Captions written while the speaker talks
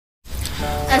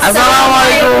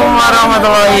Assalamualaikum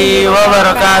warahmatullahi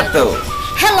wabarakatuh.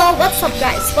 Hello, what's up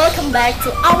guys? Welcome back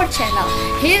to our channel.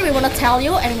 Here we wanna tell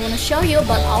you and we wanna show you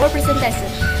about our presentation.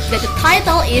 That the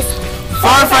title is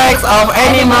 4 facts of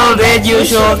animal that you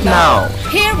should know.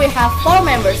 Here we have 4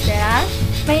 members there.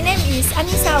 My name is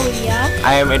Anissa Aulia.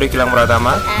 I am Edu Kilang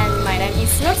Pratama. And my name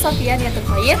is Nur Sofia Niatul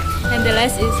Khair. And the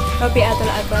last is Robiatul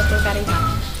Akbatul Karima.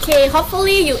 Okay,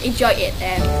 hopefully you enjoy it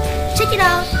and check it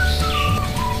out.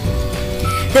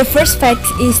 The first fact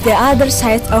is the other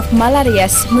side of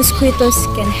malaria. Mosquitoes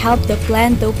can help the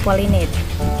plant to pollinate.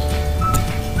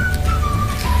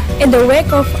 In the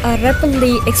wake of a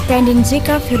rapidly expanding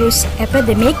Zika virus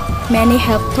epidemic, many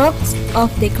have talked of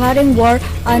declaring war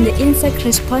on the insect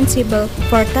responsible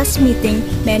for transmitting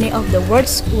many of the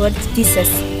world's diseases.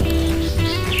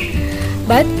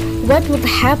 But what would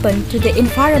happen to the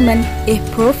environment if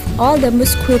all the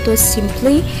mosquitoes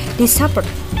simply disappeared?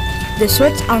 The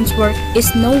short answer is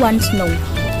no one's known.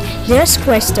 There's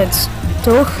questions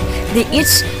to the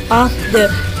each of the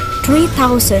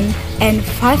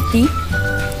 3,050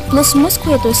 plus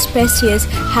mosquito species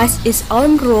has its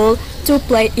own role to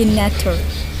play in nature.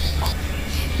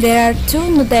 There are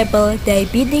 2 notable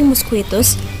day-beating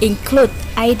mosquitoes, include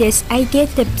Aedes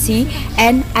aegypti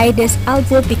and Aedes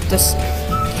albopictus.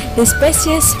 The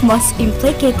species most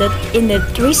implicated in the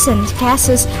recent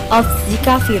cases of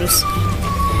Zika virus.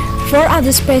 For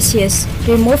other species,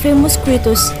 removing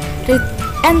mosquitoes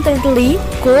entirely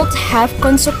could have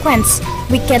consequences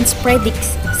we can predict,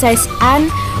 says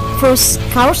Anne Furst,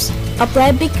 a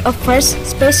public affairs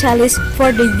specialist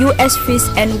for the U.S. Fish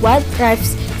and Wildlife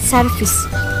Service.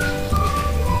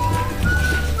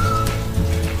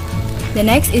 The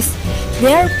next is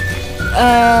there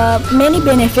are many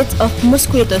benefits of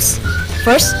mosquitoes.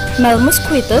 First, male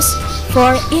mosquitoes,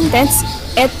 for instance,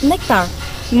 eat nectar,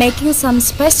 making some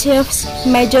species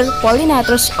major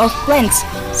pollinators of plants,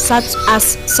 such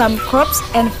as some crops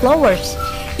and flowers,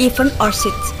 even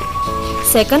orchids.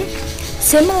 Second,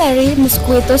 similarly,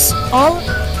 mosquitoes of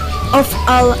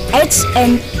all ages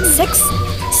and sex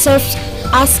serve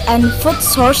as a food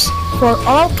source for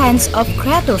all kinds of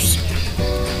creatures.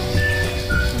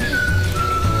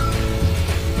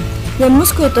 The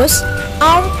mosquitoes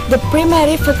are the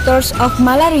primary vectors of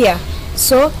malaria,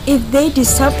 so if they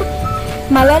disappear,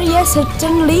 malaria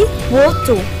certainly would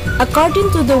too. According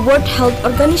to the World Health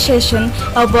Organization,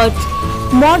 about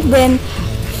more than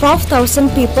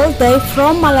 5,000 people died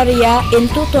from malaria in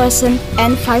 2015.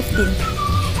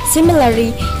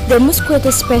 Similarly, the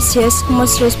mosquito species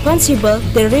most responsible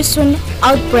the recent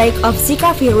outbreak of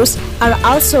Zika virus are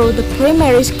also the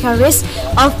primary carriers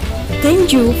of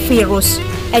dengue virus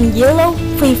and yellow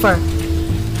fever.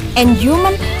 And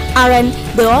humans aren't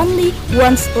the only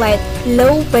ones laid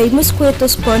low by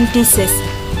mosquito-borne disease.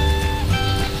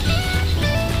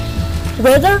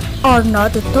 Whether or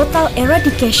not the total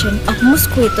eradication of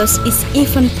mosquitoes is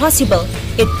even possible,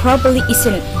 it probably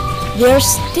isn't. There's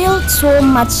still so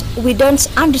much we don't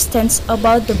understand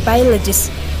about the biology.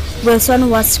 Wilson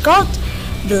was called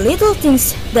the little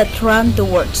things that run the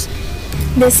world.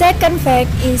 The second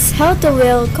fact is how the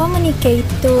whale communicate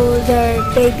to their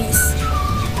babies.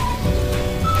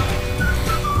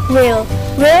 Whale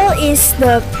is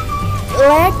the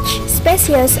large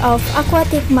species of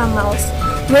aquatic mammals.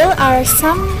 Whales are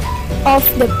some of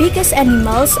the biggest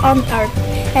animals on Earth,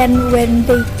 and when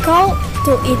they call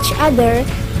to each other,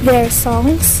 their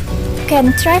songs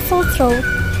can travel through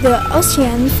the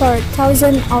ocean for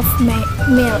thousands of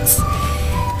miles.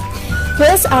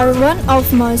 Whales are one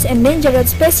of most endangered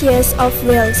species of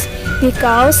whales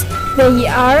because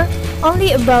there are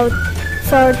only about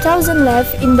 4,000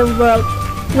 left in the world.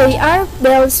 They are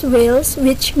belled whales,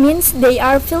 which means they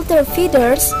are filter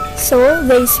feeders, so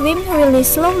they swim really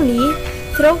slowly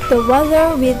through the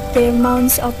water with their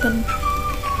mouths open.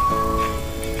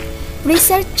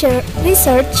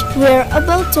 Researchers were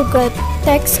able to get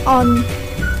text on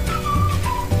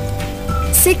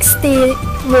 60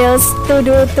 whales to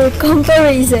do the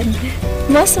comparison.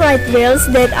 Most right whales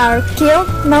that are killed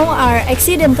now are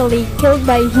accidentally killed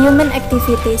by human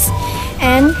activities,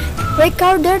 and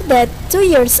recorded that 2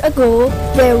 years ago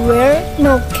there were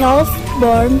no calves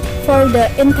born for the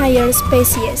entire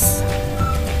species.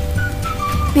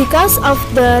 Because of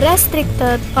the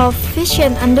restricted of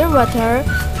vision underwater,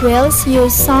 whales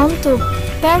use sound to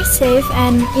perceive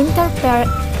and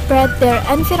interpret their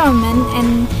environment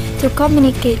and to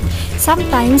communicate,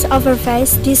 sometimes over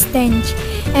vast distance.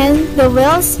 And the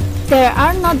whales there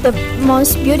are not the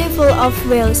most beautiful of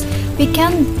whales. We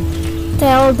can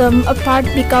tell them apart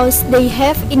because they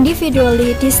have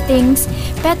individually distinct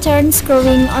patterns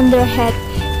growing on their head,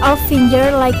 of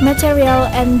finger-like material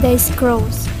and these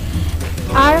crows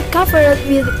are covered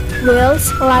with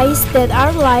wheels lice that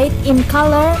are light in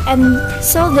color, and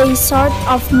so they sort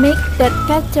of make that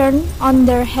pattern on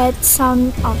their head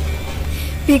sound odd.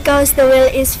 Because the wheel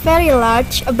is very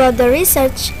large, about the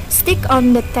research stick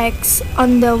on the tags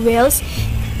on the wheels,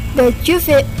 the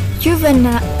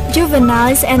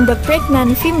juveniles and the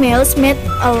pregnant females made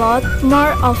a lot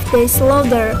more of these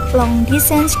louder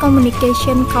long-distance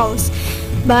communication calls,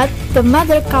 but the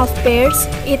mother calf pairs,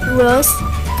 it was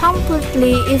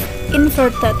completely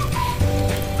inverted.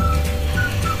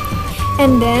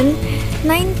 And then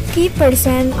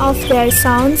 90% of their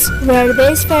sounds were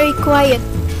these very quiet,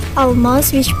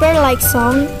 almost whisper-like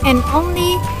sound, and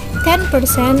only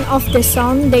 10% of the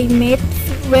sound they made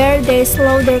were these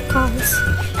louder calls.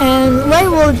 And why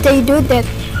would they do that?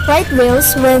 Right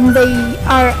whales, when they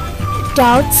are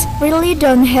adults, really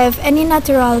don't have any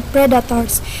natural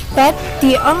predators, but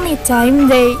the only time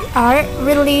they are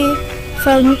really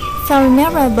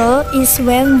vulnerable is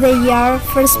when they are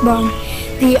first born.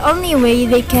 The only way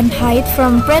they can hide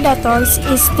from predators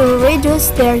is to reduce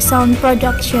their sound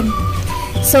production.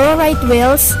 So right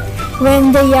whales,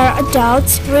 when they are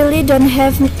adults, really don't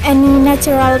have any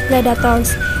natural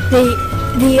predators.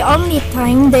 The only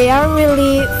time they are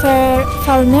really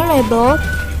vulnerable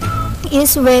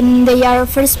is when they are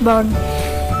first born.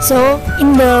 So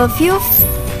in the few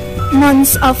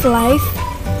months of life,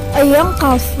 a young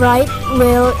calf right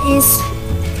whale is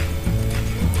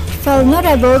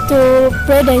vulnerable to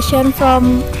predation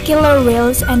from killer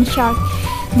whales and sharks.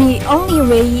 The only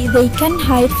way they can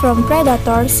hide from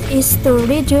predators is to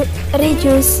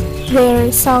reduce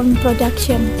their sound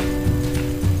production.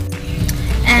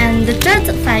 And the third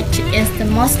fact is the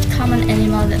most common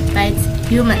animal that bites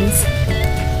humans.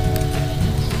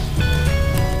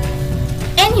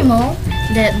 Animal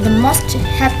that the most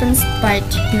happens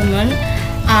bite human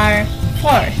are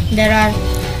four. There are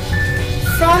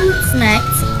from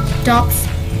snakes, dogs,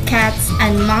 cats,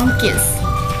 and monkeys.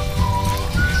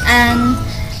 And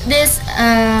this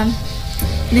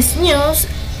news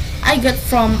I got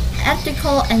from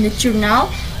article in the journal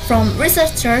from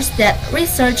researchers that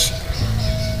research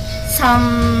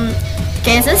some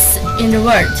cases in the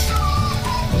world.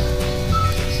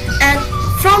 And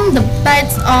from the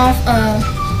bites of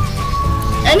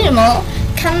animal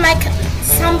can make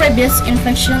some rabies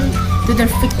infection to their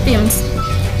victims,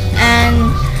 and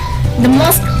the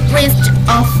most risk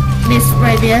of this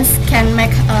rabies can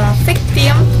make a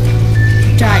victim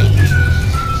die.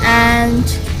 And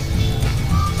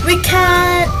we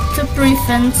can to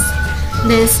prevent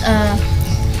this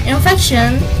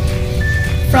infection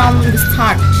from the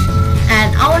start.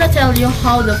 And I want to tell you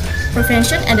how the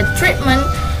prevention and the treatment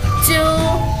to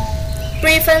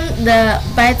prevent the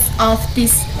bites of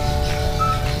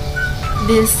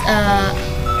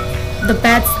the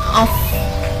bites of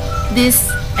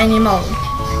this animal.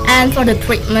 And for the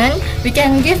treatment, we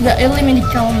can give the early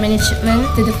medical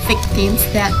management to the victims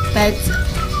that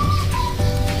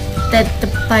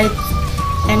bite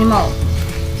animal.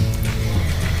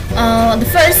 The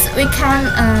first, we can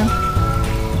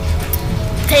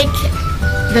take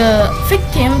the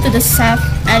victim to the safe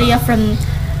area from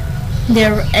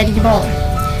their animal,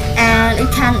 and we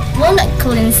can wound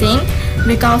cleansing,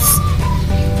 because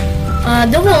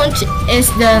the wound is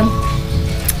the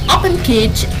open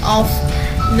cage of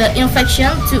the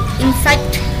infection to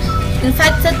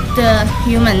infected the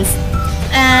humans.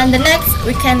 And the next,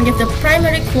 we can give the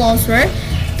primary closure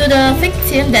to the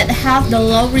victim that have the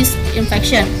low risk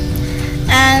infection,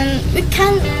 and we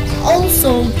can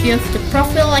also give the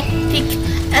prophylactic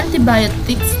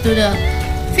antibiotics to the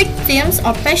victims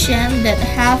or patients that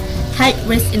have high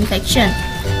risk infection,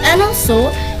 and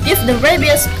also give the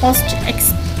rabies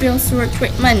post-exposure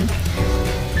treatment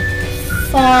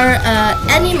for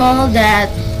animal that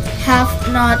have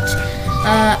not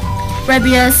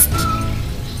rabies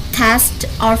test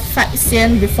or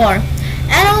vaccine before,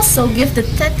 and also give the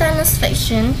tetanus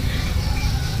vaccine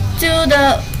to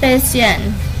the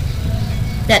patient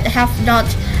that have not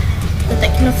the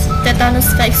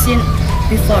tetanus vaccine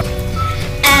before.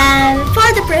 And for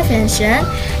the prevention,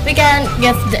 we can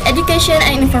give the education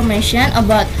and information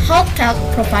about healthcare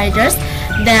providers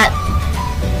that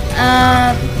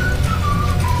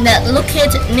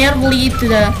locate nearly to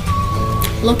the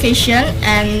location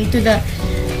and to the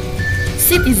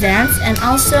citizens, and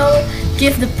also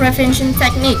give the prevention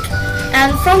technique.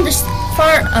 And from this,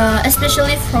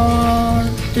 especially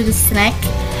to the snake,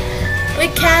 we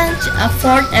can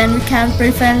afford and we can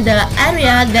prevent the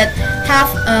area that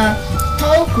have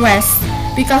tall grass,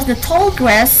 because the tall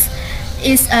grass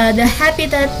is the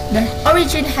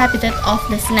origin habitat of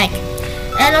the snake.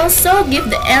 and also give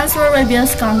the answer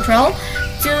radius control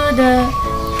to the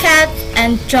cat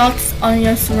and dogs on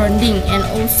your surrounding, and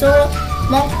also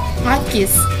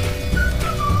monkeys.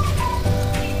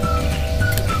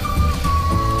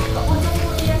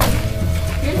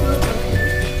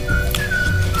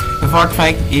 The fourth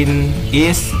fact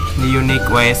is the unique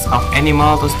ways of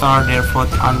animals to store their food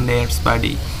on their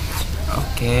body.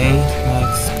 Okay,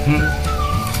 next.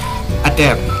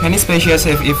 Adapt. Many species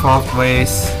have evolved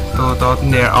ways to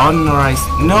their own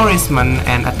nourishment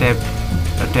and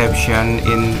adaptation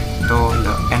into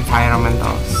the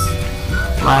environmentals.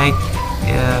 Like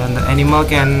the animal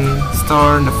can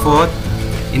store the food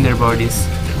in their bodies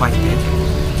like that.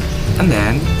 And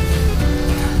then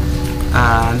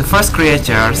the first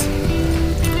creatures.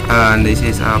 This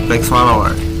is a black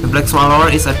swallower. The black swallower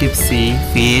is a deep sea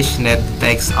fish that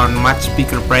takes on much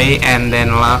bigger prey and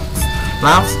then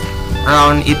laughs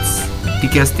around its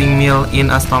digesting meal in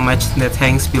a stomach that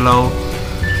hangs below,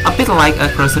 a bit like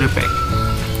a grocery bag.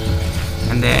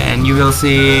 And then you will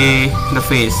see the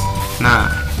fish. Now,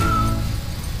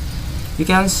 you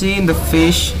can see the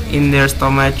fish in their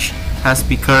stomach has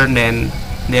bigger than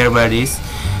their bodies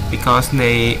because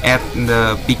they ate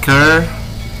the bigger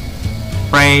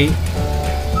prey,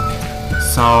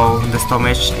 so the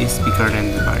stomach is bigger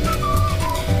than the body.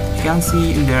 You can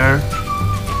see in there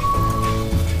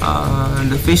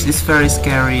the fish is very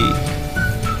scary,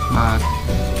 but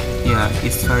yeah,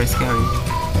 it's very scary.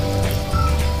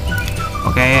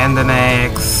 Okay, and the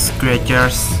next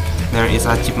creatures, there is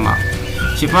a chipmunk.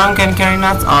 Chipmunk can carry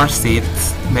nuts or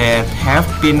seeds that have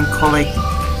been collected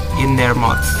in their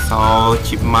mouths. So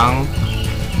chipmunk,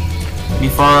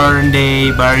 before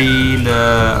they bury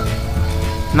the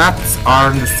nuts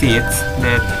or the seeds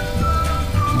that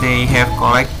they have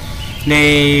collected,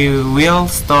 they will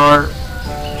store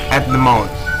at the mouth.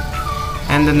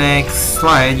 And the next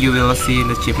slide you will see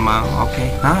the chipmunk.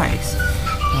 Okay, nice.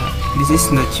 This is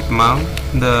the chipmunk,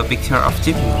 the picture of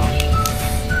chipmunk.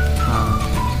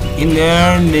 In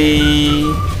there they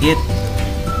eat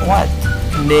what?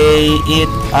 They eat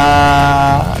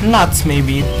nuts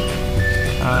maybe.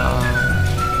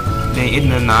 They eat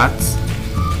the nuts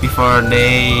before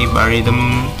they bury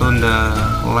them to the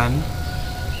land.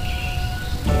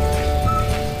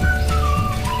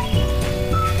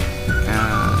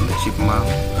 The chipmunk.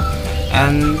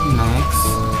 And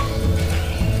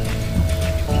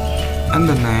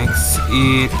the next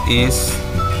it is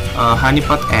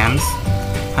honeypot ants.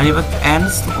 Honeypot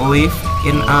ants live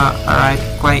in a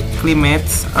variety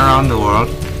climates around the world,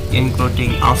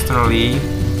 including Australia,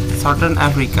 Southern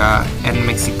Africa, and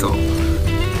Mexico.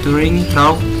 During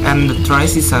drought and the dry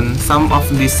season, some of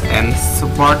these ants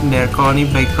support their colony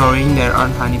by growing their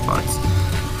own honeypots.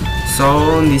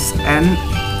 So this ant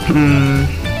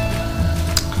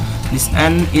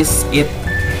is eat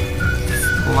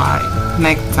like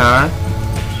nectar,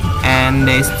 and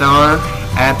they store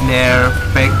at their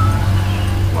back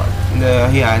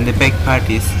in the back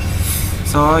parties.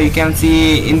 So you can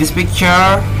see in this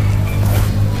picture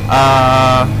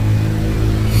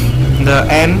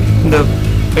the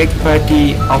back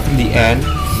party of the ant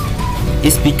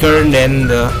is bigger than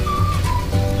the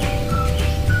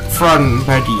front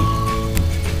party.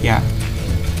 Yeah,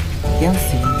 you can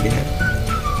see that.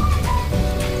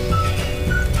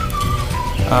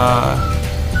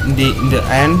 The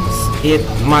ants eat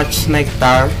much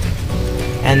nectar,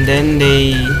 and then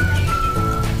they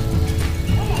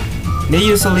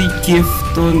usually give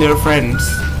to their friends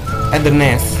at the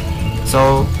nest.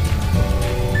 So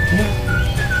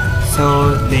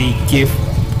they give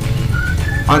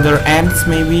other ants,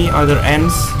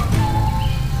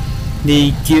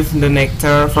 they give the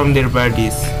nectar from their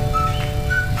bodies.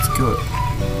 It's good.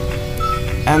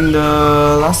 And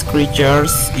the last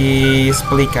creatures is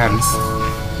pelicans.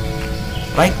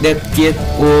 Like that kid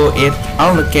who ate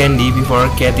all the candy before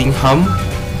getting home,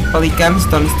 pelicans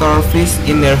don't store fish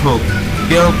in their hook,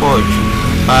 bill pouch,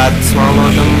 but swallow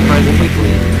them pretty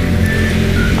quickly.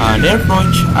 Their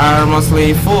pouch are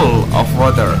mostly full of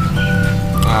water,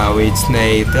 which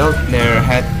they tilt their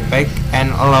head back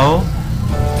and allow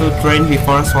to drain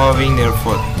before swallowing their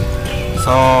food.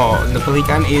 So the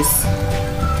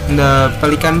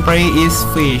pelican prey is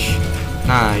fish.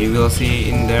 Now you will see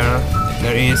in there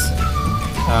is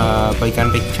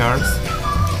pelican pictures.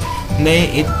 They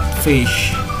eat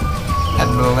fish at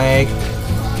the lake,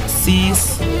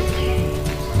 seas,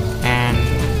 and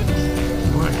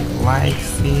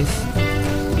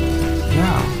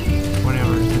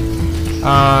whatever.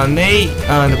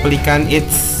 The pelican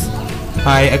eats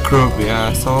by a group,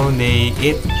 so they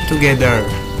eat together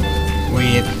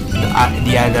with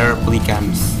the other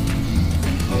pelicans.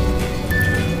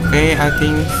 Okay, I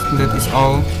think that is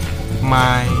all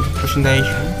my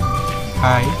presentation.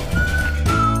 Bye.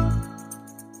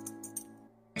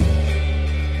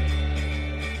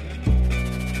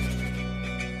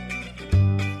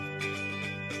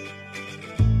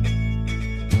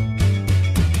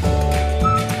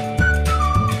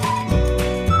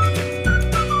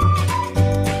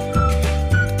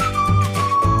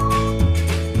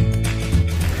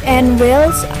 And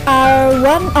whales are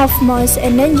one of most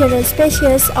endangered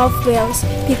species of whales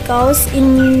because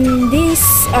in this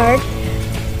earth,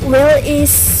 whale is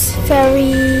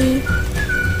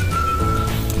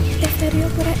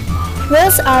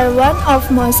Whales are one of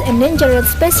most endangered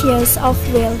species of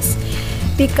whales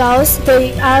because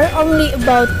they are only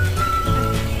about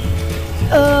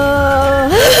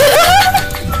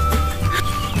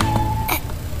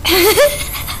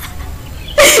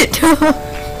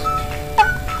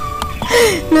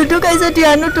Ludo kayak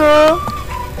sediano tuh.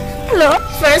 Loh.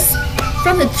 First,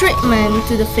 from the treatment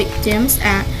to the victims,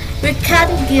 we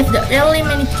can give the early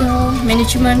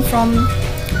management from.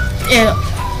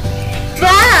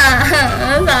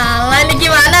 Salah ini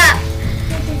gimana?